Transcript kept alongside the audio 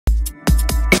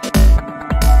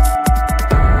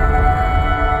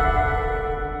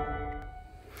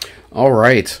All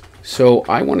right, so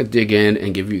I want to dig in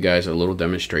and give you guys a little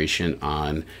demonstration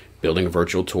on building a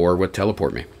virtual tour with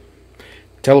Teliportme.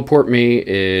 Teliportme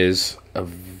is a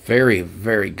very,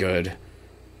 very good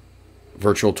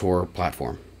virtual tour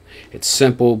platform. It's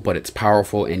simple, but it's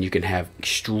powerful, and you can have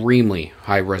extremely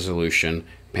high resolution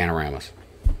panoramas.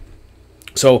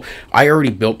 So I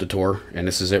already built the tour, and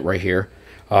this is it right here.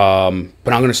 But I'm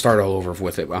going to start all over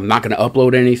with it. I'm not going to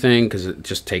upload anything because it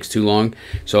just takes too long.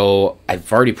 So I've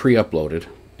already pre-uploaded,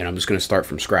 and I'm just going to start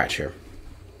from scratch here.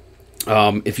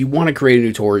 If you want to create a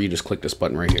new tour, you just click this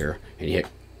button right here, and you hit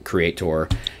Create Tour.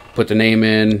 Put the name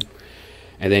in,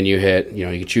 and then you hit, you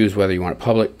can choose whether you want it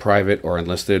public, private, or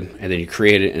unlisted, and then you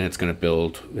create it, and it's going to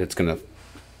build, it's going to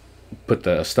put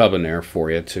the stub in there for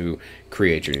you to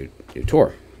create your new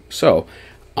tour. So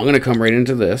I'm going to come right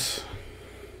into this.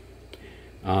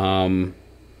 Give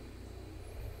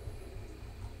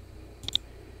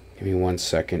me 1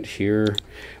 second here.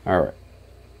 All right.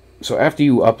 So after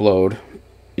you upload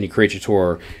and you create your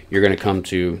tour, you're going to come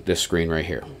to this screen right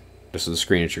here. This is the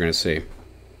screen that you're going to see.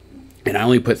 And I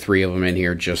only put 3 of them in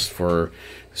here just for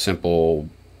simple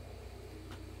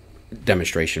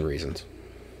demonstration reasons.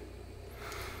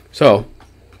 So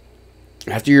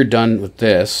after you're done with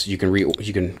this, you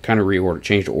can kind of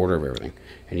change the order of everything,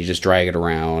 and you just drag it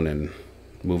around and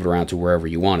move it around to wherever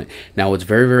you want it. Now, it's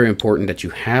very, very important that you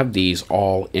have these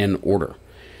all in order.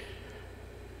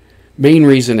 Main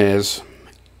reason is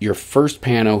your first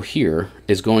pano here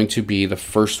is going to be the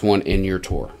first one in your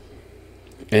tour.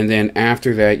 And then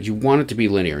after that, you want it to be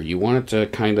linear. You want it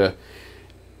to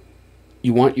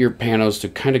you want your panos to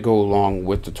kind of go along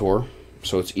with the tour,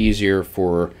 so it's easier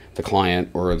for the client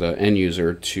or the end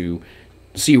user to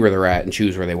see where they're at and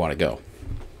choose where they want to go.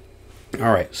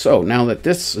 All right, so now that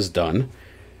this is done,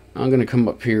 I'm going to come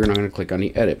up here and I'm going to click on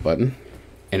the edit button,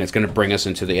 and it's going to bring us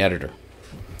into the editor.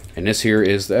 And this here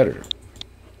is the editor.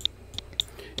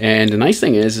 And the nice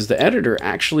thing is the editor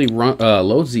actually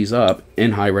loads these up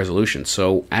in high resolution.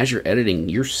 So as you're editing,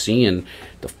 you're seeing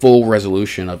the full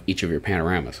resolution of each of your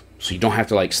panoramas. So you don't have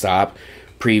to stop,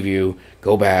 preview,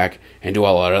 go back, and do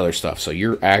all that other stuff. So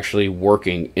you're actually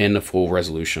working in the full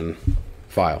resolution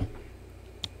file.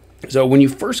 So when you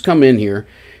first come in here,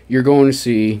 you're going to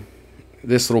see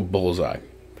this little bullseye.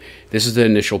 This is the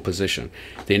initial position.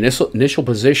 The initial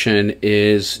position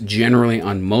is generally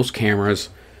on most cameras,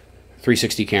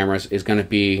 360 cameras, is going to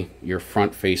be your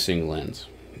front-facing lens.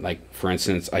 Like, for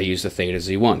instance, I use the Theta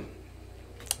Z1.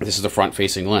 This is the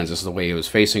front-facing lens. This is the way it was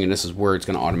facing, and this is where it's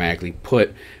going to automatically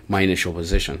put my initial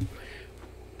position.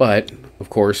 But,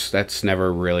 of course, that's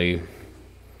never really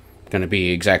going to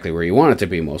be exactly where you want it to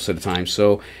be most of the time.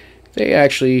 So they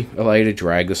actually allow you to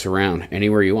drag this around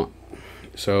anywhere you want.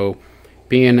 So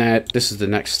being that this is the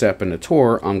next step in the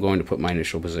tour, I'm going to put my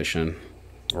initial position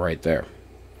right there.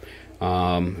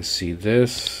 Let's see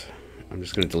this. I'm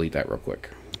just going to delete that real quick.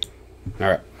 All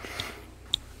right.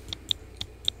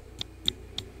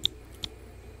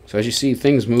 So as you see,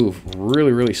 things move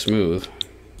really, really smooth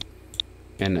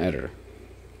in the editor,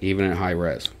 even at high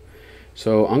res.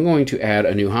 So I'm going to add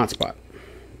a new hotspot.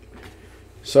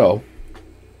 So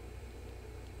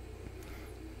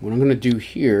what I'm going to do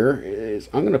here is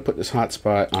I'm going to put this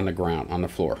hotspot on the ground, on the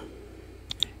floor.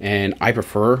 And I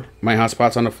prefer my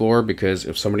hotspots on the floor because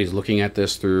if somebody's looking at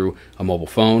this through a mobile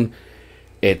phone,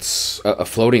 it's a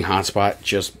floating hotspot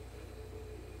just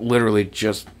literally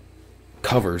just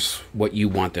covers what you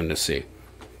want them to see.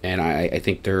 And I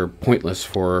think they're pointless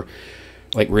for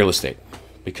like real estate,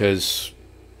 because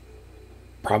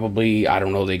probably, I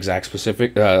don't know the exact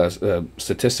specific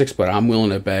statistics, but I'm willing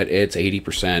to bet it's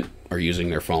 80% are using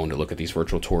their phone to look at these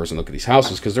virtual tours and look at these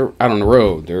houses, because they're out on the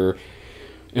road, they're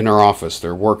in their office,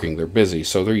 they're working, they're busy,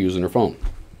 so they're using their phone.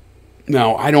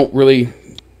 Now, I don't really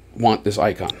want this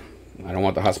icon. I don't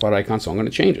want the hotspot icon, so I'm going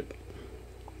to change it.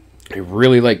 I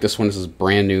really like this one. This is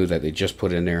brand new that they just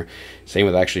put in there. Same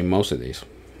with actually most of these.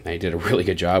 They did a really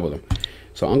good job with them.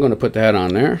 So I'm going to put that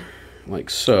on there, like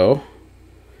so.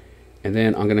 And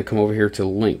then I'm going to come over here to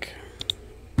link.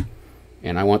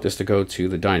 And I want this to go to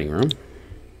the dining room.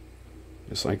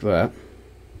 Just like that.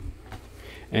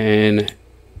 And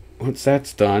once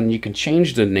that's done, you can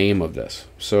change the name of this.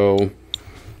 So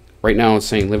right now it's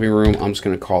saying living room. I'm just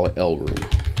going to call it L room,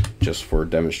 just for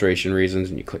demonstration reasons.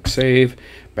 And you click save.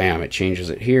 Bam, it changes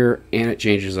it here. And it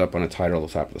changes up on a title at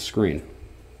the top of the screen.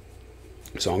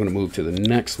 So I'm going to move to the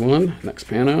next one, next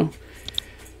pano.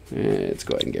 And let's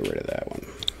go ahead and get rid of that one.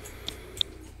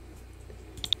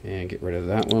 And get rid of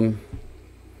that one.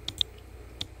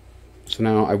 So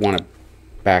now I want a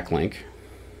backlink.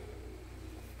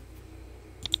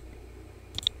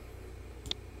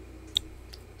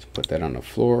 Let's put that on the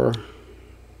floor.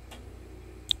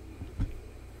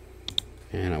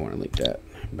 want to link that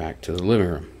back to the living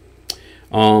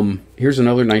room. Here's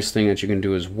another nice thing that you can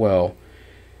do as well.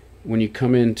 When you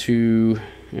come into,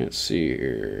 let's see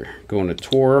here, go into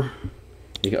tour,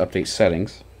 you can update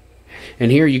settings.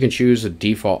 And here you can choose the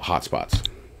default hotspots.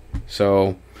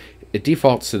 So it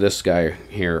defaults to this guy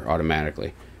here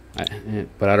automatically,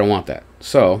 but I don't want that.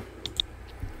 So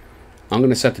I'm going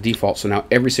to set the default. So now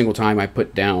every single time I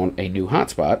put down a new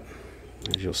hotspot,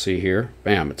 as you'll see here,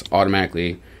 bam, it's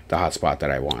automatically the hotspot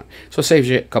that I want. So it saves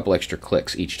you a couple extra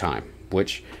clicks each time,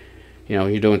 which, you know,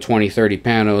 you're doing 20, 30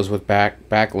 panos with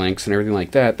backlinks and everything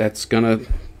like that. That's going to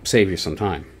save you some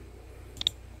time.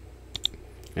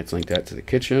 Let's link that to the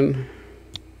kitchen.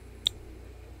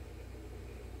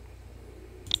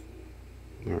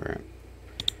 All right.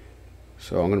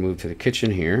 So I'm going to move to the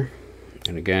kitchen here.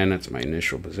 And again, that's my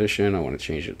initial position. I want to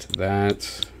change it to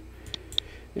that.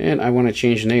 And I want to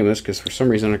change the name of this because for some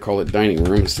reason I call it dining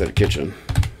room instead of kitchen.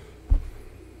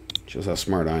 Shows how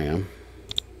smart I am.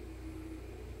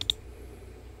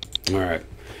 All right.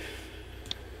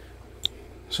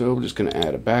 So we're just going to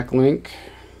add a backlink.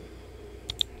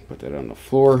 Put that on the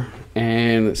floor.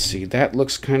 And let's see, that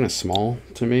looks kind of small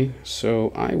to me.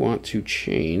 So I want to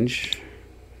change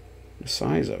the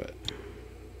size of it.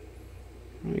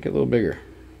 Make it a little bigger.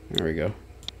 There we go.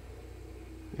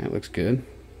 That looks good.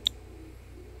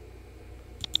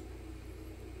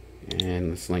 And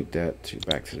let's link that to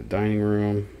back to the dining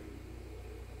room.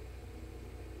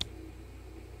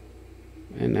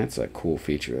 And that's a cool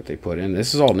feature that they put in.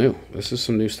 This is all new. This is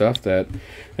some new stuff that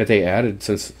they added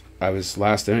since I was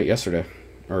last in it yesterday,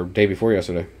 or day before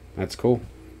yesterday. That's cool.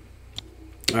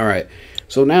 All right.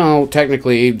 So now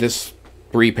technically this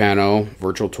 3-pano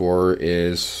virtual tour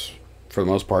is for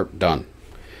the most part done.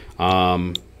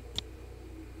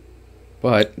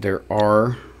 But there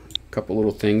are couple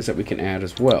little things that we can add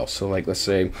as well. So like, let's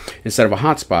say instead of a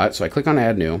hotspot, so I click on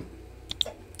add new,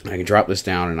 I can drop this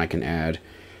down and I can add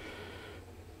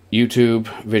YouTube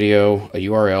video, a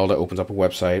URL that opens up a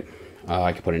website.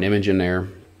 I can put an image in there,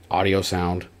 audio,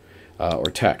 sound, or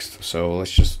text. So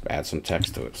let's just add some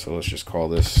text to it. So let's just call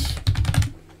this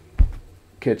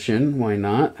kitchen. Why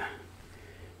not?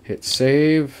 Hit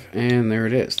save, and there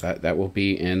it is. That will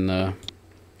be in the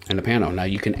pano. Now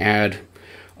you can add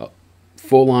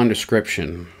full-on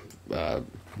description,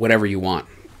 whatever you want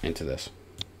into this.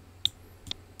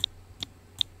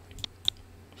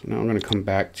 So now I'm going to come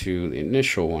back to the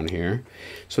initial one here.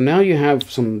 So now you have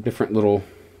some different little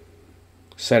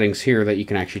settings here that you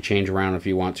can actually change around if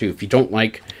you want to. If you don't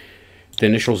like the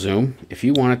initial zoom, if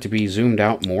you want it to be zoomed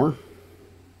out more,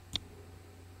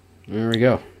 there we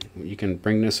go. You can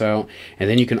bring this out, and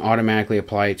then you can automatically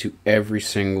apply it to every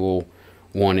single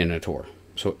one in a tour.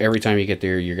 So every time you get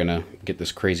there, you're going to get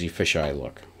this crazy fisheye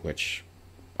look, which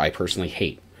I personally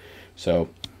hate. So,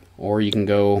 or you can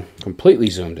go completely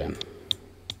zoomed in.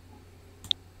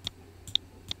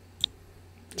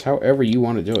 It's however you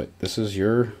want to do it. This is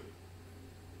yours.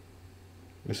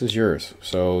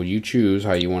 So you choose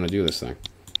how you want to do this thing.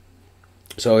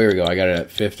 So here we go. I got it at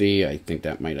 50. I think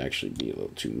that might actually be a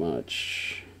little too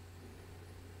much.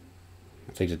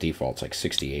 I think the default's like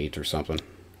 68 or something.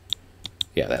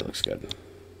 Yeah, that looks good.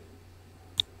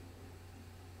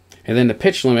 And then the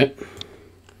pitch limit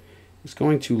is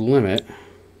going to limit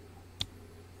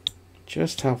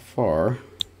just how far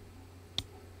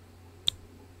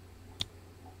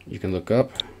you can look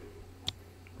up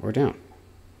or down.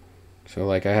 So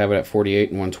like I have it at 48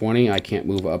 and 120, I can't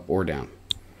move up or down.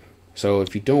 So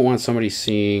if you don't want somebody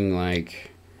seeing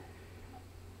like,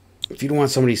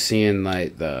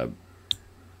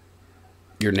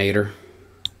 your nadir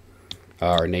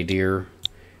or nadir,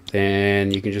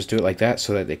 then you can just do it like that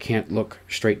so that they can't look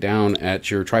straight down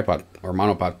at your tripod or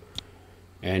monopod.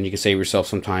 And you can save yourself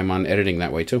some time on editing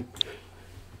that way too.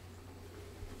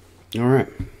 All right.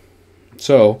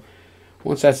 So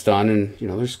once that's done, and you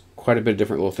know, there's quite a bit of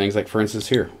different little things. Like for instance,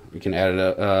 here you can add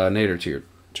a nadir to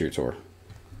your tour.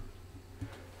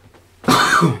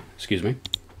 Excuse me.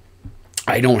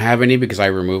 I don't have any because I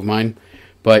removed mine,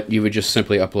 but you would just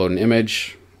simply upload an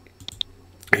image,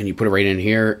 and you put it right in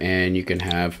here, and you can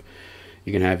have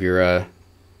your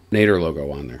nadir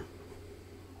logo on there.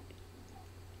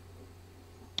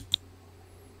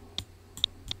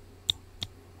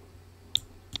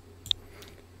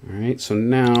 All right, so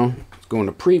now let's go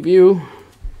into preview,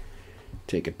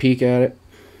 take a peek at it.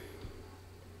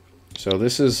 So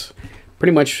this is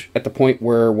pretty much at the point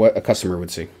where what a customer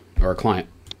would see, or a client,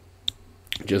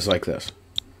 just like this.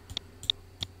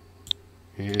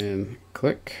 And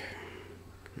click.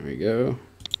 There we go.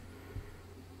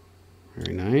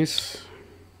 Very nice.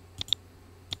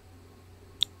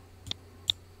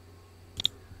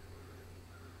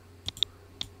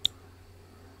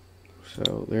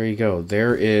 So there you go.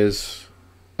 There is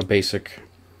a basic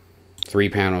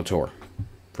 3-panel tour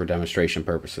for demonstration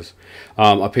purposes.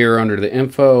 Up here under the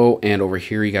info and over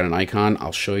here you got an icon.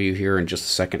 I'll show you here in just a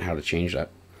second how to change that.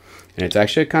 And it's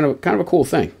actually kind of a cool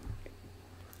thing.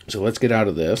 So let's get out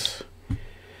of this.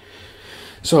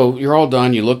 So you're all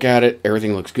done. You look at it.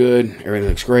 Everything looks good. Everything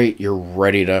looks great. You're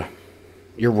ready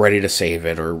to save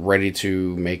it, or ready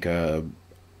to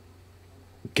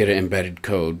get an embedded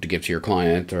code to give to your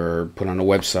client or put on a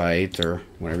website or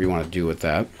whatever you want to do with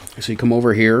that. So you come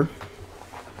over here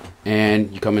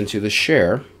and you come into the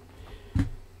share,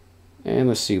 and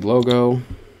let's see, logo,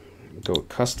 go with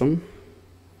custom,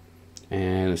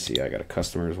 and let's see, I got a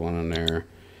customers one on there.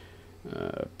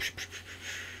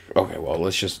 Okay, well,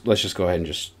 let's just go ahead and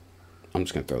I'm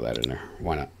just gonna throw that in there.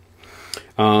 Why not?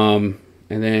 And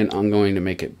then I'm going to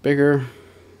make it bigger.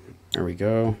 There we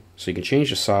go. So you can change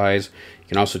the size. You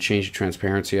can also change the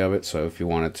transparency of it. So if you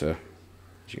want it to, as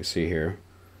you can see here,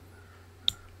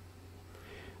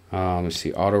 let's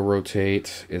see, auto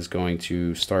rotate is going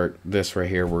to start this right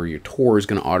here where your tour is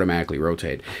going to automatically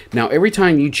rotate. Now, every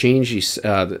time you change these,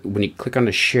 when you click on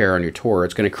the share on your tour,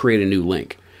 it's going to create a new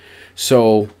link.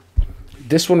 So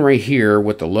this one right here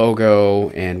with the logo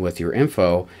and with your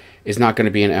info is not going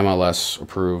to be an MLS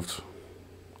approved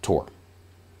tour,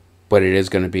 but it is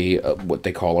going to be what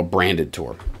they call a branded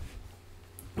tour.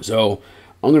 So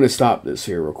I'm going to stop this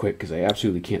here real quick because I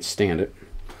absolutely can't stand it.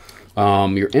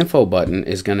 Your info button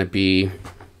is going to be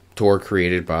tour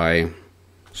created by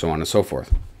so on and so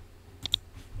forth.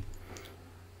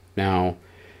 Now,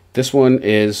 this one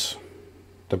is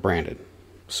the branded.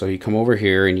 So you come over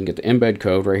here and you can get the embed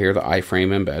code right here, the iframe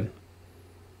embed.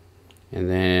 And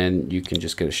then you can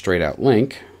just get a straight out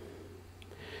link.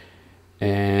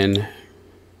 And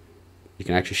you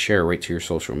can actually share right to your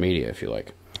social media if you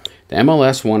like. The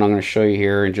MLS one I'm going to show you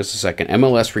here in just a second.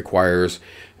 MLS requires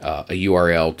a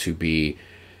URL to be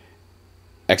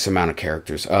X amount of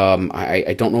characters.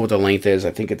 I don't know what the length is.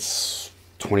 I think it's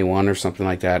 21 or something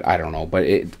like that. I don't know. But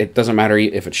it doesn't matter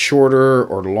if it's shorter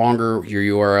or longer, your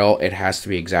URL. It has to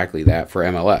be exactly that for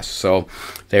MLS. So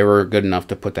they were good enough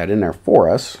to put that in there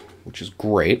for us, which is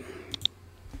great.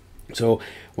 So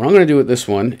what I'm going to do with this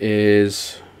one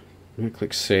is I'm going to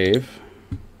click save.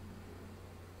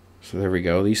 So there we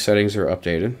go. These settings are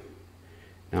updated.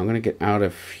 Now I'm going to get out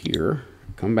of here,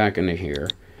 come back into here,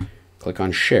 click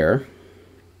on share,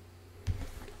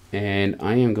 and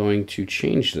I am going to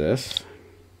change this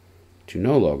to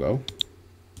no logo.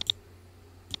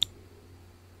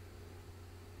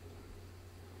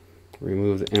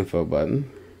 Remove the info button.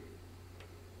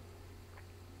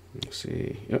 Let's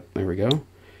see. Yep, there we go.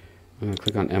 I'm going to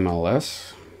click on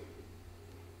MLS.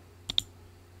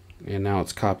 And now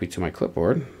it's copied to my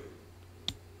clipboard.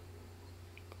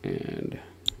 And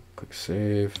click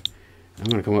save. I'm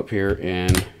going to come up here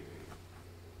and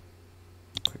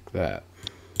click that.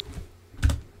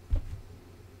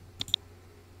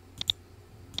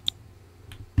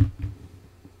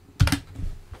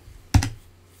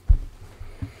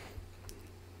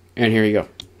 And here you go.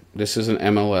 This is an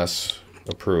MLS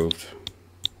approved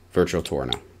virtual tour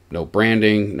now. No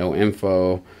branding, no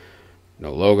info,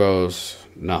 no logos,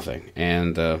 nothing.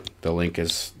 And the link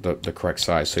is the correct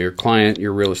size. So your client,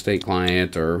 your real estate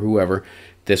client or whoever,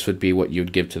 this would be what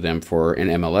you'd give to them for an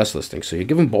MLS listing. So you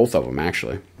give them both of them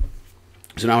actually.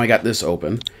 So now I got this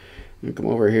open. I'm come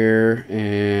over here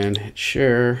and hit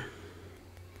share.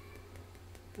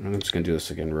 I'm just going to do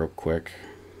this again real quick.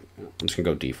 I'm just going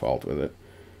to go default with it.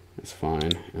 That's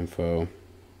fine. Info.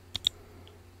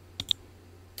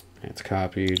 It's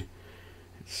copied.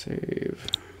 Hit save.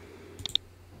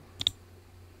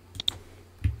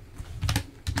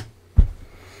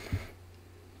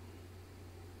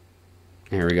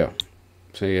 Here we go.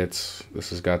 See, this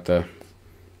has got the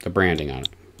branding on it.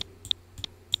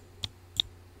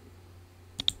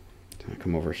 I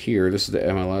come over here. This is the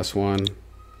MLS one.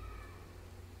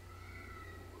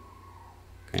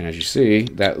 And as you see,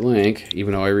 that link,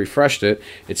 even though I refreshed it,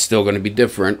 it's still going to be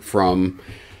different from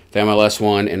the MLS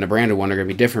one and the branded one. Are going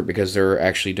to be different because they're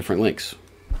actually different links.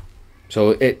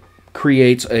 So it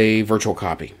creates a virtual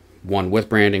copy. One with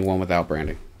branding, one without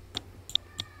branding.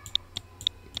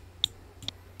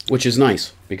 Which is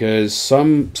nice because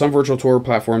some virtual tour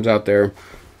platforms out there,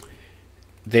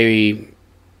 they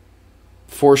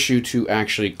force you to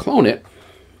actually clone it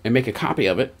and make a copy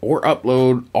of it or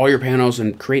upload all your panels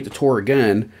and create the tour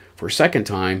again for a second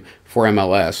time for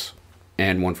MLS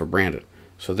and one for branded.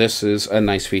 So this is a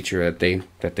nice feature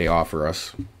that they offer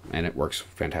us, and it works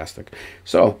fantastic.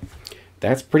 So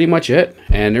that's pretty much it.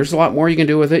 And there's a lot more you can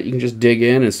do with it. You can just dig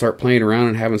in and start playing around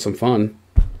and having some fun.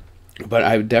 But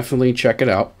I would definitely check it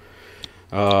out.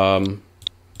 The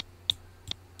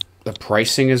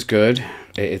pricing is good.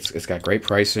 It's got great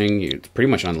pricing. It's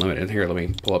pretty much unlimited. Here, let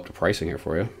me pull up the pricing here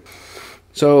for you.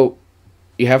 So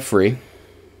you have free.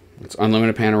 It's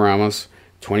unlimited panoramas.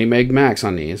 20 meg max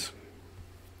on these.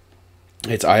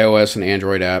 It's iOS and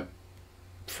Android app.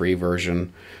 Free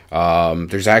version.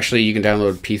 There's actually, you can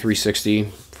download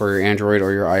P360 for your Android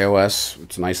or your iOS.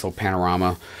 It's a nice little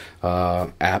panorama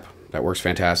app that works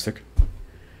fantastic.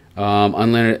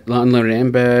 Unlimited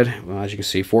embed. Well, as you can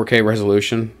see, 4K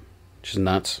resolution, which is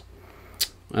nuts.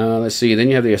 Let's see. Then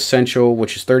you have the Essential,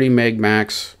 which is 30 meg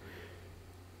max,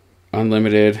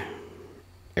 unlimited,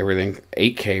 everything,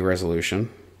 8K resolution.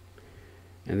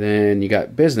 And then you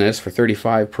got Business for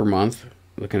 $35 per month,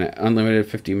 looking at unlimited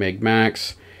 50 meg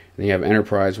max. And then you have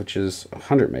Enterprise, which is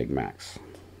 100 meg max,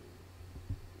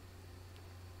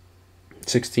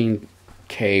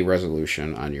 16K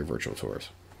resolution on your virtual tours.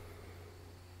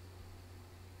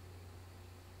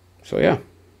 So yeah,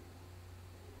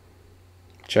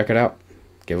 check it out.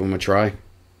 Give them a try.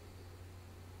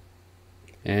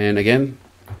 And again,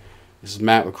 this is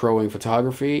Matt with Crow Wing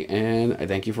Photography, and I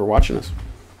thank you for watching us.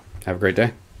 Have a great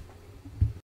day.